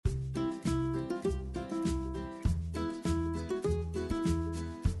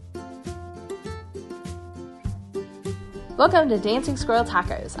Welcome to Dancing Squirrel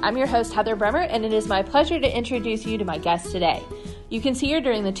Tacos. I'm your host, Heather Bremer, and it is my pleasure to introduce you to my guest today. You can see her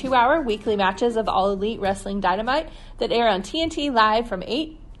during the 2-hour weekly matches of All Elite Wrestling Dynamite that air on TNT Live from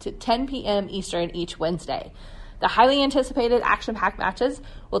 8 to 10 p.m. Eastern each Wednesday. The highly anticipated action-packed matches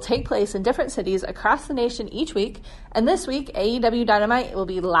will take place in different cities across the nation each week, and this week, AEW Dynamite will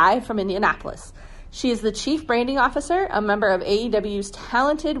be live from Indianapolis. She is the Chief Branding Officer, a member of AEW's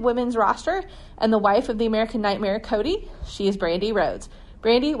talented women's roster, and the wife of the American Nightmare, Cody. She is Brandi Rhodes.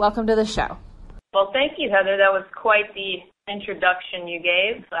 Brandi, welcome to the show. Well, thank you, Heather. That was quite the introduction you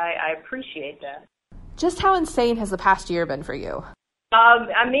gave. I appreciate that. Just how insane has the past year been for you?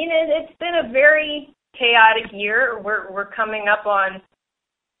 It's been a very chaotic year. We're coming up on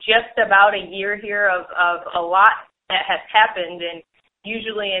just about a year here of a lot that has happened, and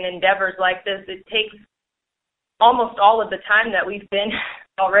usually in endeavors like this, it takes almost all of the time that we've been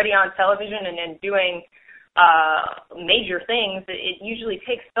already on television and doing major things. It usually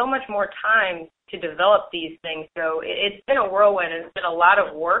takes so much more time to develop these things. So it's been a whirlwind. It's been a lot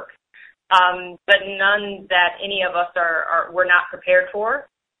of work, but none that any of us we're not prepared for.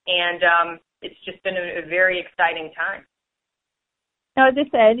 And it's just been a very exciting time. Now, as I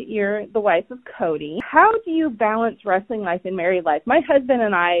said, you're the wife of Cody. How do you balance wrestling life and married life? My husband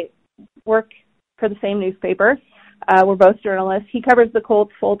and I work for the same newspaper. We're both journalists. He covers the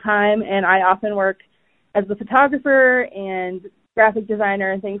Colts full-time, and I often work as the photographer and graphic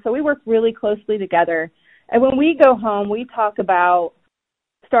designer and things. So we work really closely together. And when we go home, we talk about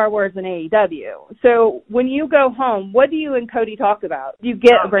Star Wars and AEW. So when you go home, what do you and Cody talk about? Do you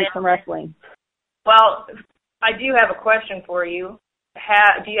get a break from wrestling? Well, I do have a question for you.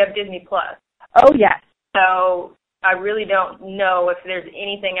 Do you have Disney Plus? Oh, yes. So I really don't know if there's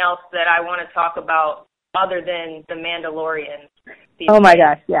anything else that I want to talk about other than The Mandalorian. Oh, my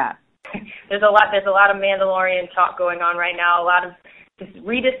gosh, yeah. There's a lot of Mandalorian talk going on right now, a lot of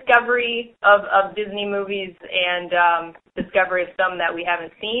rediscovery of Disney movies and discovery of some that we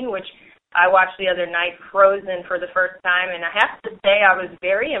haven't seen, which I watched the other night, Frozen, for the first time, and I have to say I was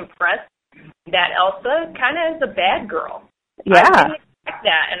very impressed that Elsa kind of is a bad girl. Yeah. I really like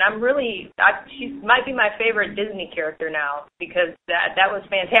that, and she might be my favorite Disney character now because that was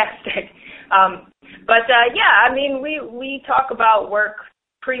fantastic. We talk about work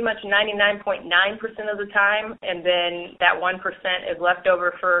pretty much 99.9% of the time, and then that 1% is left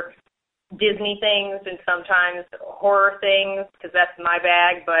over for Disney things and sometimes horror things because that's my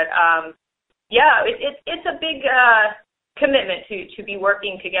bag. But it's a big commitment to be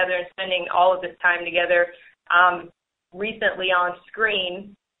working together and spending all of this time together. Recently on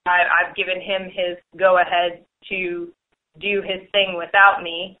screen, I've given him his go-ahead to do his thing without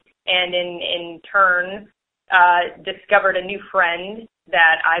me, and in turn discovered a new friend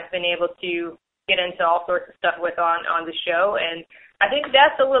that I've been able to get into all sorts of stuff with on the show. And I think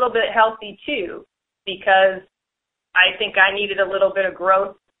that's a little bit healthy, too, because I think I needed a little bit of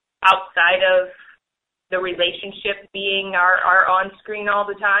growth outside of the relationship being our on-screen all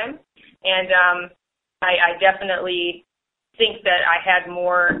the time. And I definitely think that I had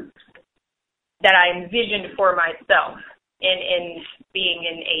more that I envisioned for myself in being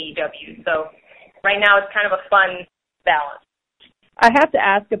in AEW. So right now it's kind of a fun balance. I have to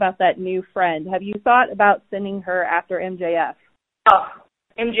ask about that new friend. Have you thought about sending her after MJF? Oh,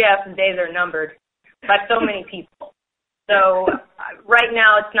 MJF's days are numbered by so many people. So right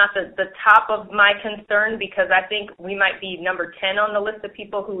now it's not the top of my concern because I think we might be number 10 on the list of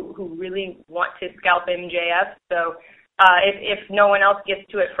people who really want to scalp MJF. So if no one else gets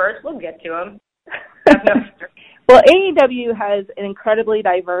to it first, we'll get to him. Well, AEW has an incredibly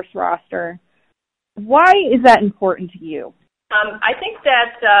diverse roster. Why is that important to you? I think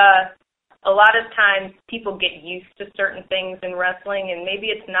that a lot of times people get used to certain things in wrestling, and maybe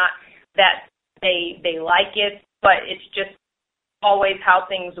it's not that they like it, but it's just always how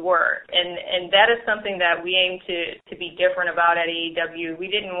things were. And that is something that we aim to be different about at AEW. We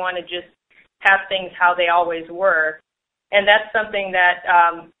didn't want to just have things how they always were. And that's something that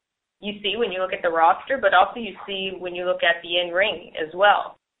you see when you look at the roster, but also you see when you look at the in-ring as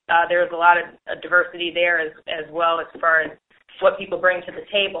well. There's a lot of diversity there as well as far as what people bring to the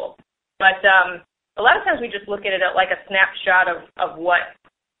table. But a lot of times we just look at it like a snapshot of what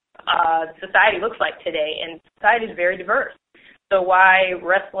society looks like today, and society is very diverse. So why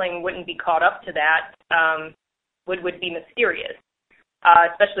wrestling wouldn't be caught up to that would be mysterious,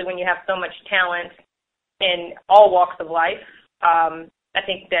 especially when you have so much talent in all walks of life. I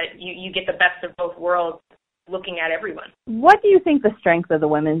think that you get the best of both worlds looking at everyone. What do you think the strength of the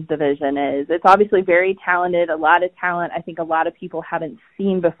women's division is? It's obviously very talented, a lot of talent I think a lot of people haven't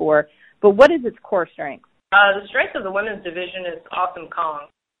seen before, but what is its core strength? The strength of the women's division is Awesome Kong.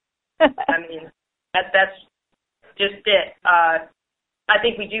 I mean, that's just it. I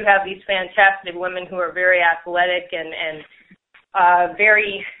think we do have these fantastic women who are very athletic and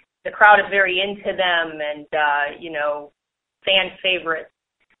the crowd is very into them and, fan favorites.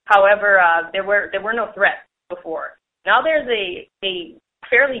 However, there were no threats before. Now there's a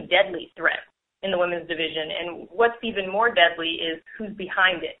fairly deadly threat in the women's division, and what's even more deadly is who's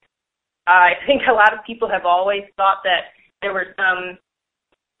behind it. I think a lot of people have always thought that there were some,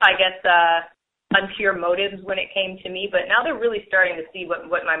 impure motives when it came to me, but now they're really starting to see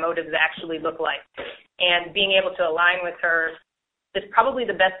what my motives actually look like. And being able to align with her is probably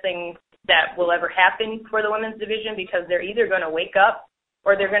the best thing that will ever happen for the women's division, because they're either going to wake up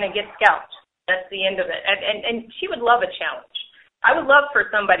or they're going to get scalped. That's the end of it. And she would love a challenge. I would love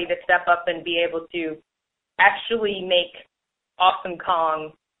for somebody to step up and be able to actually make Awesome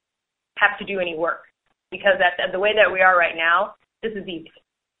Kong have to do any work, because that's the way that we are right now. This is easy.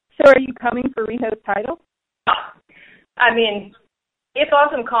 So are you coming for Rihos's title? I mean, if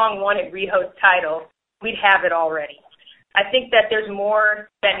Awesome Kong wanted Rihos's title, we'd have it already. I think that there's more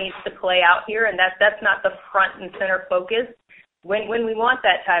that needs to play out here, and that's not the front and center focus. When we want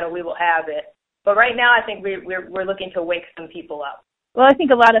that title, we will have it. But right now, I think we're looking to wake some people up. Well, I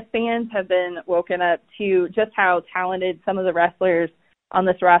think a lot of fans have been woken up to just how talented some of the wrestlers on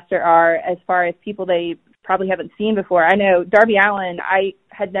this roster are, as far as people they probably haven't seen before. I know Darby Allin, I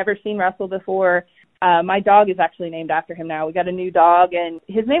had never seen wrestle before. My dog is actually named after him now. We got a new dog, and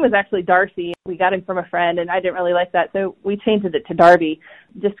his name was actually Darcy. We got him from a friend, and I didn't really like that, so we changed it to Darby,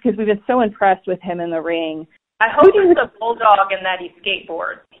 just because we've been so impressed with him in the ring. I hope it's a bulldog and that he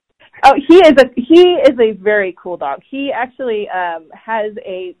skateboards. Oh, he is a very cool dog. He actually has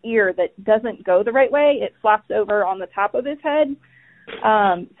a ear that doesn't go the right way. It flops over on the top of his head.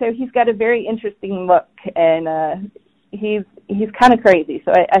 So he's got a very interesting look, and he's kind of crazy.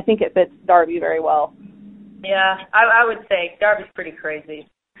 So I think it fits Darby very well. Yeah, I would say Darby's pretty crazy.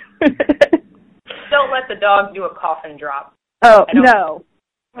 Don't let the dog do a coffin drop. Oh, no.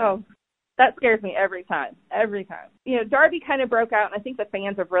 Oh, that scares me every time. Every time. Darby kind of broke out, and I think the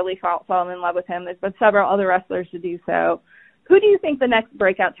fans have really fallen in love with him. There's been several other wrestlers to do so. Who do you think the next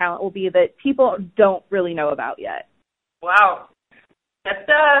breakout talent will be that people don't really know about yet? Wow. That's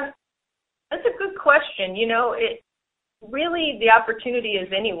a good question. It really, the opportunity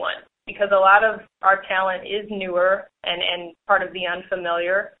is anyone, because a lot of our talent is newer and part of the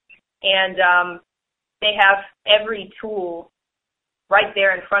unfamiliar, and they have every tool right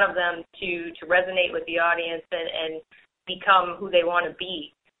there in front of them to resonate with the audience and become who they want to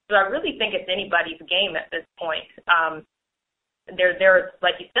be. So I really think it's anybody's game at this point. There's,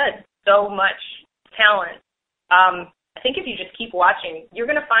 like you said, so much talent. I think if you just keep watching, you're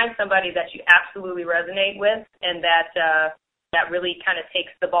going to find somebody that you absolutely resonate with, and that really kind of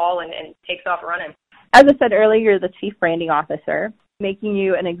takes the ball and takes off running. As I said earlier, you're the chief branding officer, making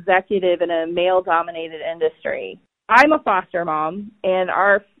you an executive in a male-dominated industry. I'm a foster mom, and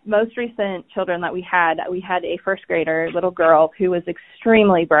our most recent children that we had a first grader, little girl, who was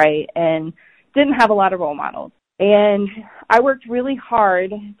extremely bright and didn't have a lot of role models. And I worked really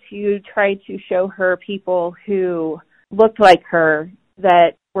hard to try to show her people who looked like her,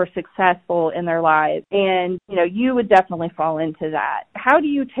 that were successful in their lives. And, you would definitely fall into that. How do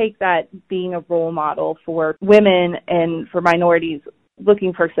you take that being a role model for women and for minorities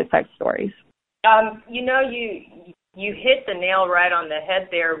looking for success stories? You hit the nail right on the head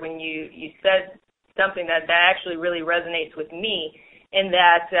there when you said something that actually really resonates with me, in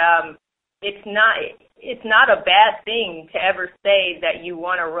that it's not a bad thing to ever say that you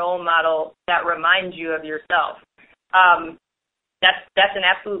want a role model that reminds you of yourself. That's an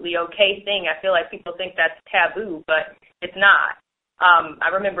absolutely okay thing. I feel like people think that's taboo, but it's not. I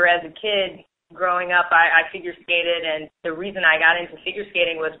remember as a kid growing up, I figure skated, and the reason I got into figure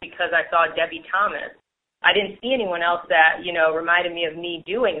skating was because I saw Debbie Thomas. I didn't see anyone else that, reminded me of me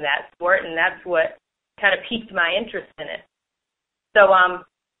doing that sport, and that's what kind of piqued my interest in it. So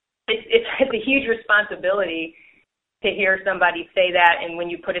it's a huge responsibility to hear somebody say that, and when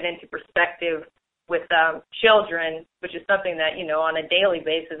you put it into perspective with children, which is something that, on a daily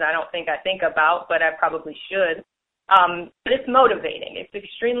basis I don't think I think about, but I probably should. But it's motivating. It's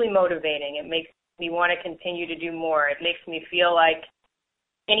extremely motivating. It makes me want to continue to do more. It makes me feel like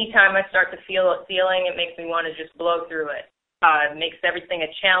anytime I start to feel a feeling, it makes me want to just blow through it. It makes everything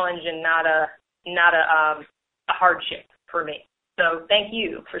a challenge and not a hardship for me. So thank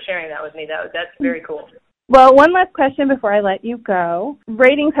you for sharing that with me. That's very cool. Well, one last question before I let you go.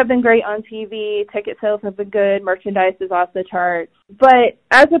 Ratings have been great on TV. Ticket sales have been good. Merchandise is off the charts. But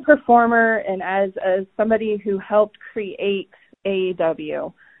as a performer and as somebody who helped create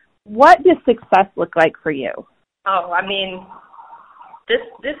AEW, what does success look like for you? Oh, I mean,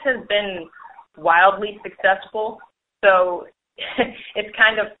 this has been wildly successful. So it's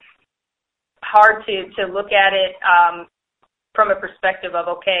kind of hard to look at it from a perspective of,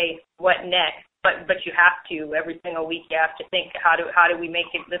 okay, what next? But you have to, every single week you have to think, how do we make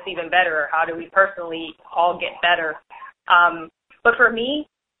this even better? Or how do we personally all get better? But for me,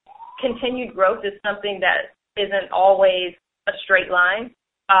 continued growth is something that isn't always a straight line.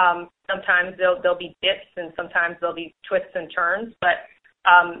 Sometimes there'll be dips and sometimes there'll be twists and turns, but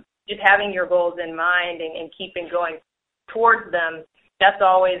just having your goals in mind and keeping going towards them, that's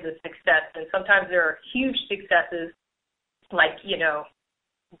always a success. And sometimes there are huge successes, like,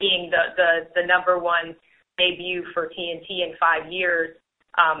 being the number one debut for TNT in 5 years.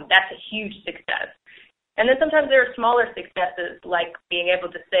 That's a huge success. And then sometimes there are smaller successes, like being able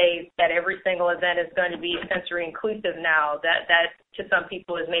to say that every single event is going to be sensory inclusive now. That to some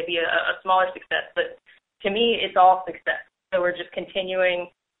people is maybe a smaller success, but to me it's all success. So we're just continuing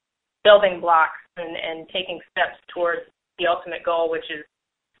building blocks and taking steps towards the ultimate goal, which is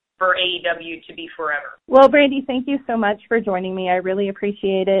for AEW to be forever. Well, Brandi, thank you so much for joining me. I really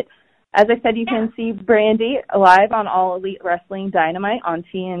appreciate it. As I said, you can see Brandi live on All Elite Wrestling Dynamite on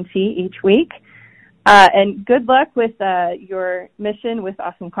TNT each week. And good luck with your mission with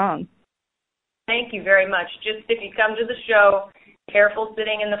Awesome Kong. Thank you very much. Just if you come to the show, careful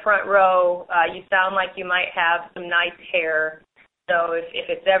sitting in the front row. You sound like you might have some nice hair. So if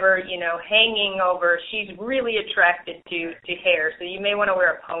it's ever, hanging over, she's really attracted to hair. So you may want to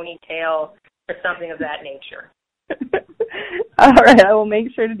wear a ponytail or something of that nature. All right, I will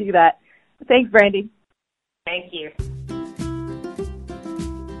make sure to do that. Thanks, Brandi. Thank you.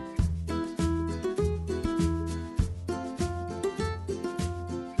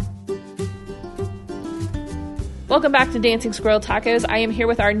 Welcome back to Dancing Squirrel Tacos. I am here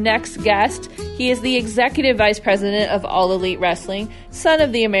with our next guest. He is the Executive Vice President of All Elite Wrestling, son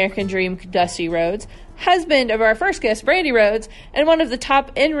of the American Dream, Dusty Rhodes, husband of our first guest, Brandi Rhodes, and one of the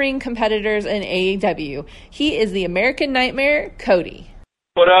top in-ring competitors in AEW. He is the American Nightmare, Cody.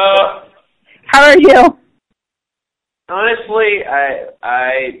 What up? How are you? Honestly,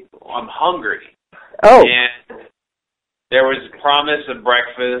 I'm hungry. Oh. And there was promise of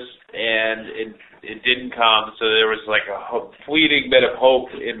breakfast, and it didn't come, so there was like a fleeting bit of hope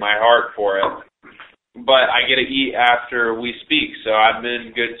in my heart for it. But I get to eat after we speak, so I'm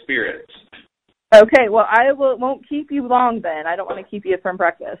in good spirits. Okay, well, I won't keep you long then. I don't want to keep you from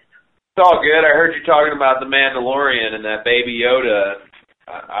breakfast. It's all good. I heard you talking about the Mandalorian and that Baby Yoda.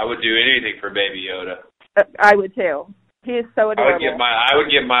 I would do anything for Baby Yoda. I would too. He is so adorable. I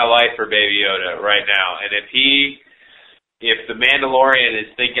would give my life for Baby Yoda right now. And if the Mandalorian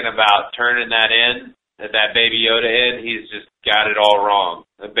is thinking about turning that Baby Yoda in, he's just got it all wrong.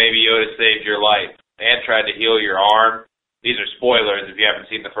 The Baby Yoda saved your life and tried to heal your arm. These are spoilers if you haven't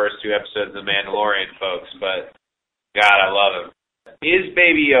seen the first 2 episodes of The Mandalorian, folks, but God, I love him. Is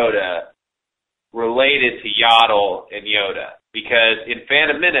Baby Yoda related to Yaddle and Yoda? Because in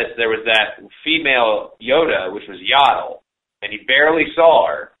Phantom Menace, there was that female Yoda, which was Yaddle, and he barely saw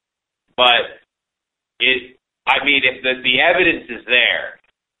her, but if the evidence is there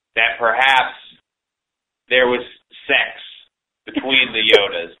that perhaps there was sex between the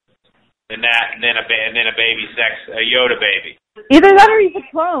Yodas and then a baby sex, a Yoda baby. Either that or he's a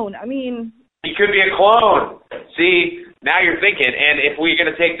clone. I mean, he could be a clone. See, now you're thinking, and if we're going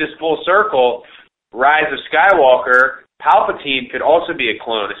to take this full circle, Rise of Skywalker, Palpatine could also be a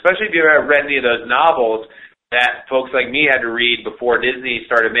clone, especially if you ever read any of those novels that folks like me had to read before Disney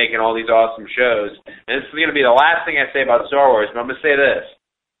started making all these awesome shows. And this is going to be the last thing I say about Star Wars, but I'm going to say this.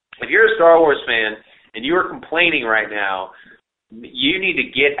 If you're a Star Wars fan and you are complaining right now, you need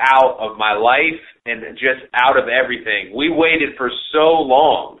to get out of my life and just out of everything. We waited for so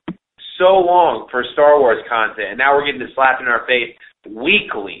long for Star Wars content, and now we're getting it slapped in our face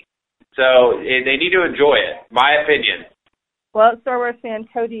weekly. So they need to enjoy it, my opinion. Well, Star Wars fan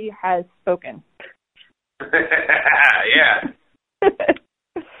Cody has spoken. Yeah.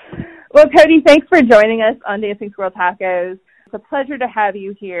 Well, Cody, thanks for joining us on Dancing Squirrel Tacos. It's a pleasure to have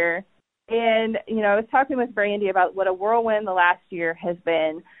you here. And, I was talking with Brandi about what a whirlwind the last year has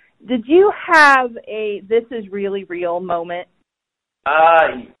been. Did you have a this is really real moment?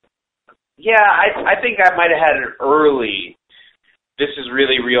 Yeah, I think I might have had an early this is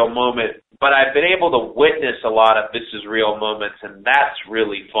really real moment, but I've been able to witness a lot of this is real moments, and that's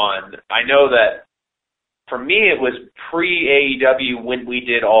really fun. I know that for me, it was pre-AEW when we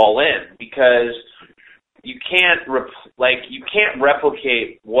did All In, because you can't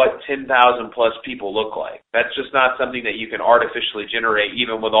replicate what 10,000 plus people look like. That's just not something that you can artificially generate,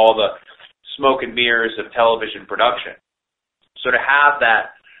 even with all the smoke and mirrors of television production. So to have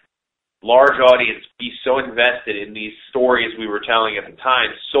that large audience be so invested in these stories we were telling at the time,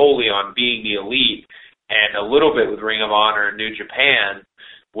 solely on being the Elite and a little bit with Ring of Honor and New Japan,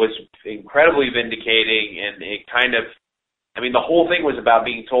 was incredibly vindicating. And it kind of, the whole thing was about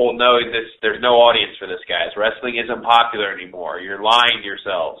being told, no, there's no audience for this, guys. Wrestling isn't popular anymore. You're lying to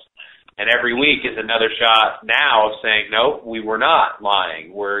yourselves. And every week is another shot now of saying, no, we were not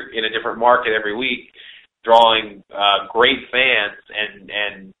lying. We're in a different market every week, drawing great fans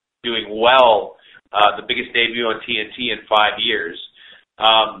and doing well, the biggest debut on TNT in 5 years.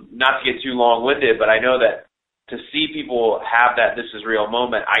 Not to get too long-winded, but I know that to see people have that This Is Real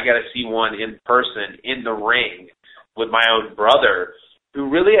moment, I got to see one in person, in the ring, with my own brother, who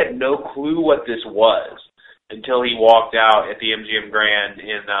really had no clue what this was until he walked out at the MGM Grand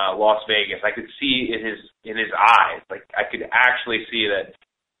in Las Vegas. I could see in his eyes, like I could actually see that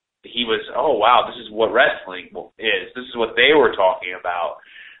he was, oh wow, this is what wrestling is. This is what they were talking about.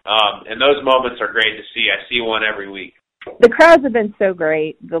 And those moments are great to see. I see one every week. The crowds have been so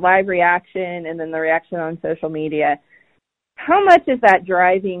great, the live reaction and then the reaction on social media. How much is that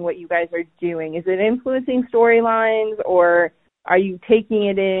driving what you guys are doing? Is it influencing storylines, or are you taking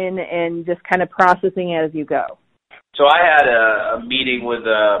it in and just kind of processing it as you go? So I had a meeting with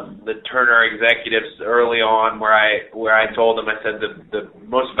the Turner executives early on where I told them, I said the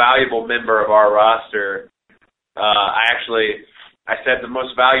most valuable member of our roster, I said the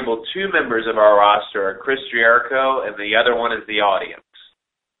most valuable two members of our roster are Chris Jericho, and the other one is the audience.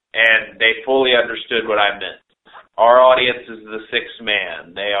 And they fully understood what I meant. Our audience is the sixth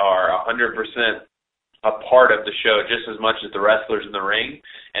man. They are 100% a part of the show just as much as the wrestlers in the ring,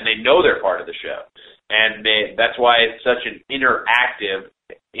 and they know they're part of the show. And that's why it's such an interactive,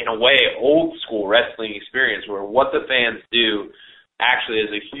 in a way, old-school wrestling experience where what the fans do actually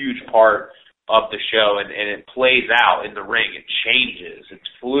is a huge part of the show, and it plays out in the ring. It changes. It's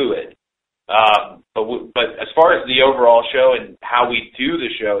fluid. But as far as the overall show and how we do the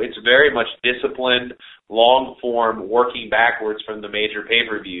show, it's very much disciplined, long-form, working backwards from the major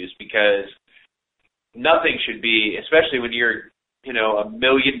pay-per-views, because nothing should be, especially when you're, a $1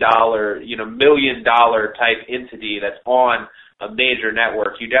 million type entity that's on a major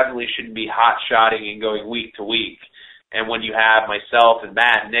network, you definitely shouldn't be hot-shotting and going week to week. And when you have myself and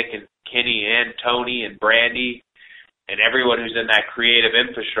Matt, Nick, and Kenny, and Tony, and Brandy, and everyone who's in that creative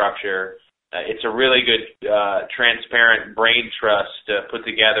infrastructure, it's a really good, transparent brain trust to put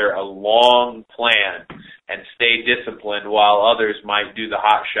together a long plan and stay disciplined while others might do the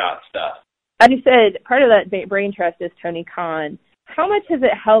hot shot stuff. As you said, part of that brain trust is Tony Khan. How much has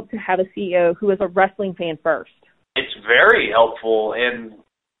it helped to have a CEO who is a wrestling fan first? It's very helpful, and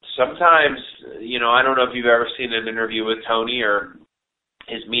sometimes, I don't know if you've ever seen an interview with Tony or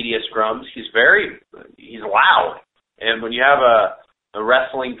his media scrums. He's loud, and when you have a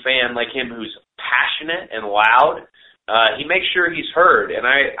wrestling fan like him who's passionate and loud, he makes sure he's heard. And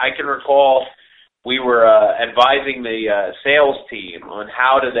I can recall we were advising the sales team on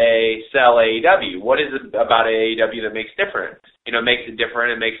how do they sell AEW. What is it about AEW that makes makes it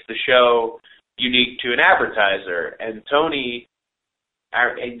different and makes the show unique to an advertiser? And Tony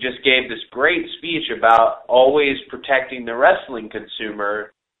just gave this great speech about always protecting the wrestling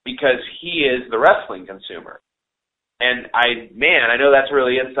consumer because he is the wrestling consumer. And I know that's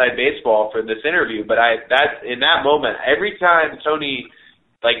really inside baseball for this interview, but in that moment, every time Tony,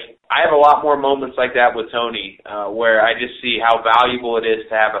 I have a lot more moments like that with Tony, where I just see how valuable it is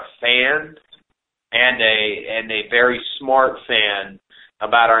to have a fan and a very smart fan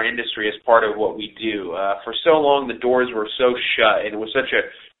about our industry as part of what we do. For so long, the doors were so shut, and it was such a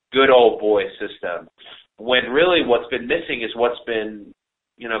good old boy system, when really what's been missing is what's been,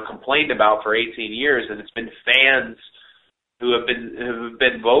 complained about for 18 years, and it's been fans who have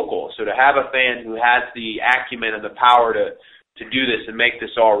been vocal. So to have a fan who has the acumen and the power to do this and make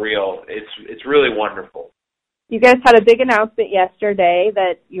this all real, it's really wonderful. You guys had a big announcement yesterday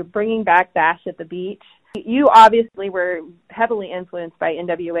that you're bringing back Bash at the Beach. You obviously were heavily influenced by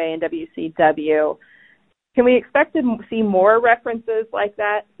NWA and WCW. Can we expect to see more references like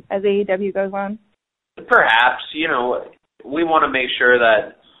that as AEW goes on? Perhaps. We want to make sure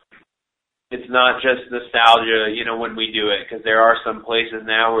that it's not just nostalgia, when we do it, because there are some places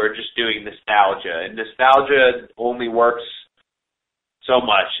now where we're just doing nostalgia. And nostalgia only works so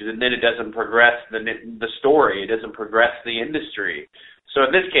much, and then it doesn't progress the story. It doesn't progress the industry. So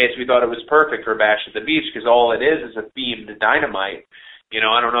in this case, we thought it was perfect for Bash at the Beach because all it is a themed Dynamite. You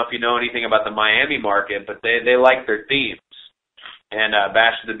know, I don't know if you know anything about the Miami market, but they like their themes. And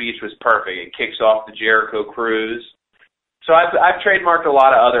Bash at the Beach was perfect. It kicks off the Jericho Cruise. So I've trademarked a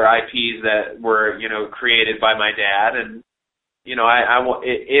lot of other IPs that were, you know, created by my dad, and you know,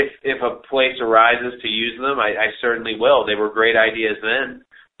 if a place arises to use them, I certainly will. They were great ideas then,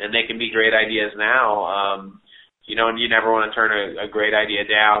 and they can be great ideas now. You know, and you never want to turn a great idea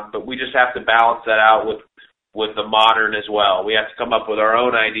down, but we just have to balance that out with the modern as well. We have to come up with our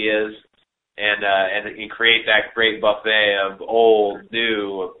own ideas and create that great buffet of old,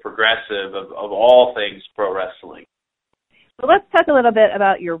 new, of progressive, of all things pro wrestling. So let's talk a little bit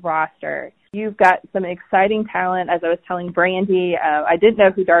about your roster. You've got some exciting talent. As I was telling Brandy, I didn't know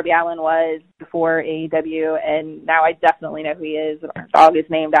who Darby Allin was before AEW, and now I definitely know who he is. Our dog is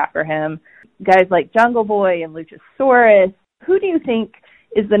named after him. Guys like Jungle Boy and Luchasaurus. Who do you think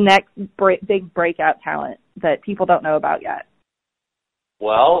is the next big breakout talent that people don't know about yet?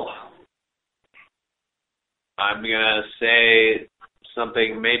 Well, I'm going to say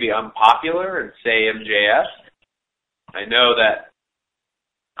something maybe unpopular and say MJF. I know that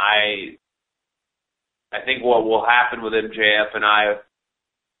I think what will happen with MJF and I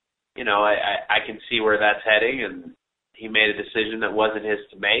can see where that's heading, and he made a decision that wasn't his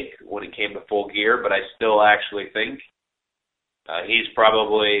to make when it came to Full Gear, but I still actually think he's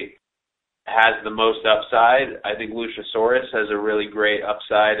probably has the most upside. I think Luchasaurus has a really great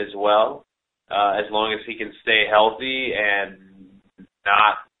upside as well, as long as he can stay healthy and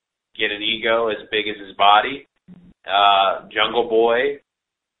not get an ego as big as his body. Jungle Boy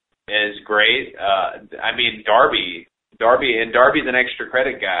is great. I mean, Darby's an extra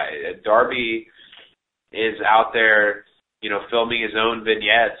credit guy. Darby is out there, you know, filming his own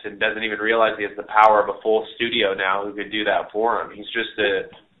vignettes and doesn't even realize he has the power of a full studio now who could do that for him. He's just a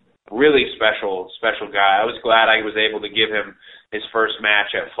really special guy. I was glad I was able to give him his first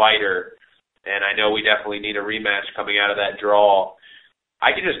match at Fighter, and I know we definitely need a rematch coming out of that draw.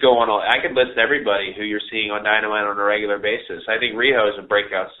 I could just go on. I could list everybody who you're seeing on Dynamite on a regular basis. I think Riho is a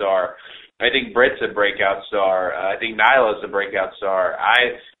breakout star. I think Britt's a breakout star. I think Nyla's a breakout star.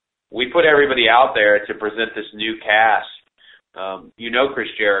 We put everybody out there to present this new cast. You know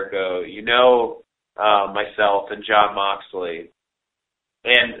Chris Jericho. You know myself and Jon Moxley.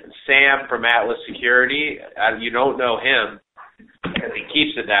 And Sam from Atlas Security. You don't know him because he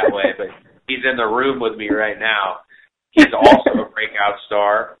keeps it that way, but he's in the room with me right now. He's also a breakout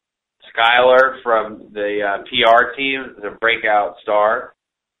star. Skylar from the PR team is a breakout star.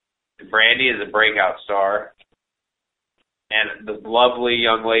 Brandy is a breakout star. And the lovely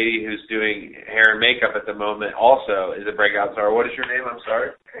young lady who's doing hair and makeup at the moment also is a breakout star. What is your name? I'm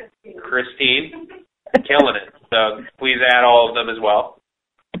sorry? Christine. Killing it. So please add all of them as well.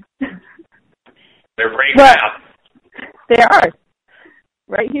 They're breaking out. They are.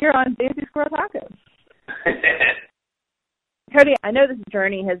 Right here on Daisy Squirrel Tacos. Cody, I know this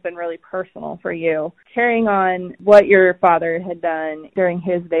journey has been really personal for you, carrying on what your father had done during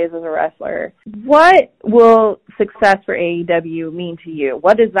his days as a wrestler. What will success for AEW mean to you?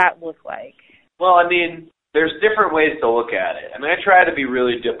 What does that look like? Well, I mean, there's different ways to look at it. I mean, I try to be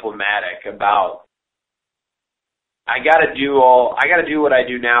really diplomatic about I got to do what I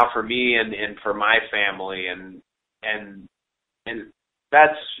do now for me and for my family, and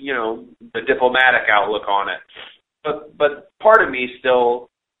that's, you know, the diplomatic outlook on it. But part of me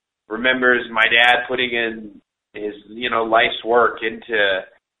still remembers my dad putting in his, you know, life's work into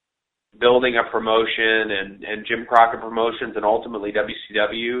building a promotion and Jim Crockett Promotions and ultimately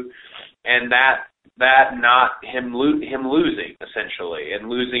WCW, and that not him losing essentially and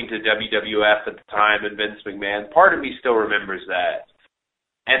losing to WWF at the time and Vince McMahon. Part of me still remembers that,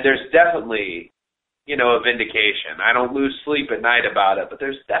 and there's definitely, you know, a vindication. I don't lose sleep at night about it, but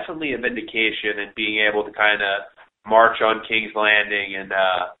there's definitely a vindication in being able to kind of march on King's Landing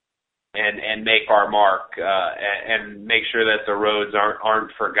and make our mark and make sure that the roads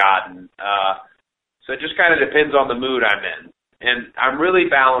aren't forgotten. So it just kind of depends on the mood I'm in, and I'm really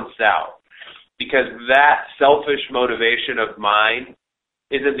balanced out because that selfish motivation of mine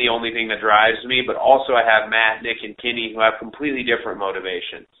isn't the only thing that drives me, but also I have Matt, Nick, and Kenny who have completely different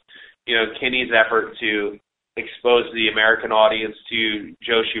motivations. You know, Kenny's effort to expose the American audience to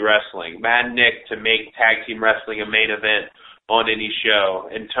Joshi wrestling, Matt and Nick to make tag team wrestling a main event on any show,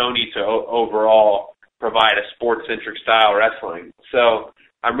 and Tony to overall provide a sports-centric style wrestling. So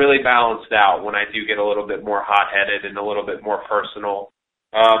I'm really balanced out when I do get a little bit more hot-headed and a little bit more personal.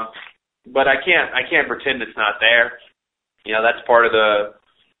 But I can't pretend it's not there. You know, that's part of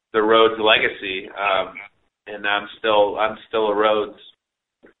the Rhodes legacy, and I'm still a Rhodes.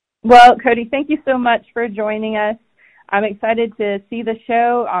 Well, Cody, thank you so much for joining us. I'm excited to see the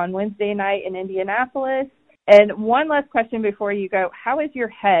show on Wednesday night in Indianapolis. And one last question before you go. How is your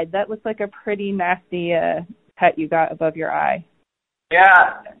head? That looks like a pretty nasty cut you got above your eye.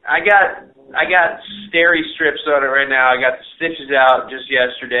 Yeah, I got steri strips on it right now. I got the stitches out just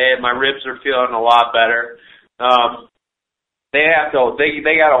yesterday, and my ribs are feeling a lot better. They got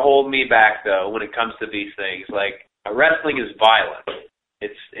to hold me back though when it comes to these things. Like, wrestling is violent.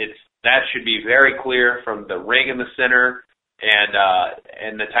 It's that should be very clear from the ring in the center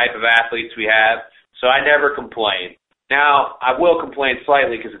and the type of athletes we have. So I never complain. Now, I will complain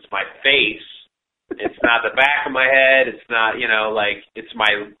slightly because it's my face. It's not the back of my head. It's not, it's my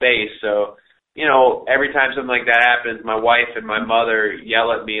face. So, every time something like that happens, my wife and my mother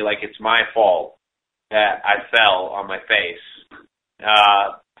yell at me like it's my fault that I fell on my face.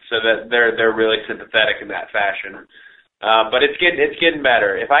 So that they're really sympathetic in that fashion. But it's getting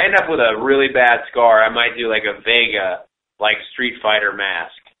better. If I end up with a really bad scar, I might do like a Vega, like Street Fighter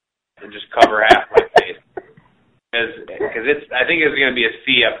mask and just cover half my face. Because I think it's going to be a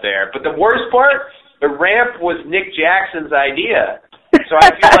C up there. But the worst part, the ramp was Nick Jackson's idea. So I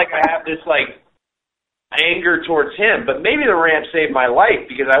feel like I have this anger towards him. But maybe the ramp saved my life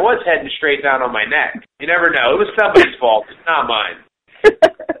because I was heading straight down on my neck. You never know. It was somebody's fault. It's not mine.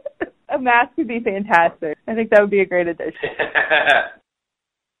 A mask would be fantastic. I think that would be a great addition.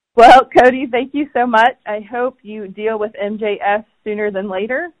 Well, Cody, thank you so much. I hope you deal with MJF sooner than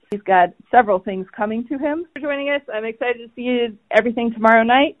later. He's got several things coming to him. For joining us, I'm excited to see you everything tomorrow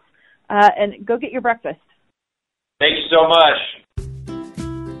night. And go get your breakfast. Thank you so much.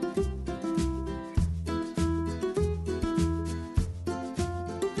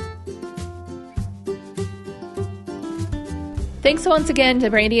 Thanks once again to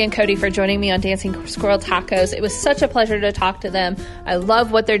Brandy and Cody for joining me on Dancing Squirrel Tacos. It was such a pleasure to talk to them. I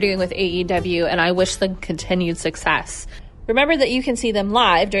love what they're doing with AEW, and I wish them continued success. Remember that you can see them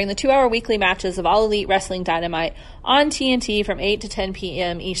live during the 2-hour weekly matches of All Elite Wrestling Dynamite on TNT from 8 to 10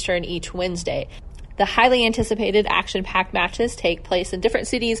 p.m. Eastern each Wednesday. The highly anticipated action-packed matches take place in different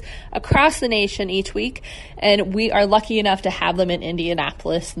cities across the nation each week, and we are lucky enough to have them in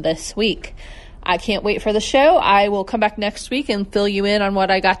Indianapolis this week. I can't wait for the show. I will come back next week and fill you in on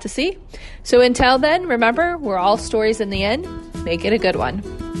what I got to see. So until then, remember, we're all stories in the end. Make it a good one.